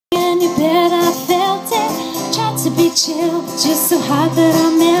your bed, I felt it. Tried to be chill, but just so hot that I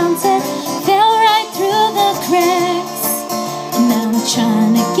meant it. Fell right through the cracks, and now I'm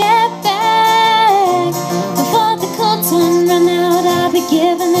trying to get back. Before the cold time run out, I'll be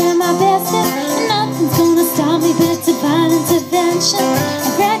giving it my bestest.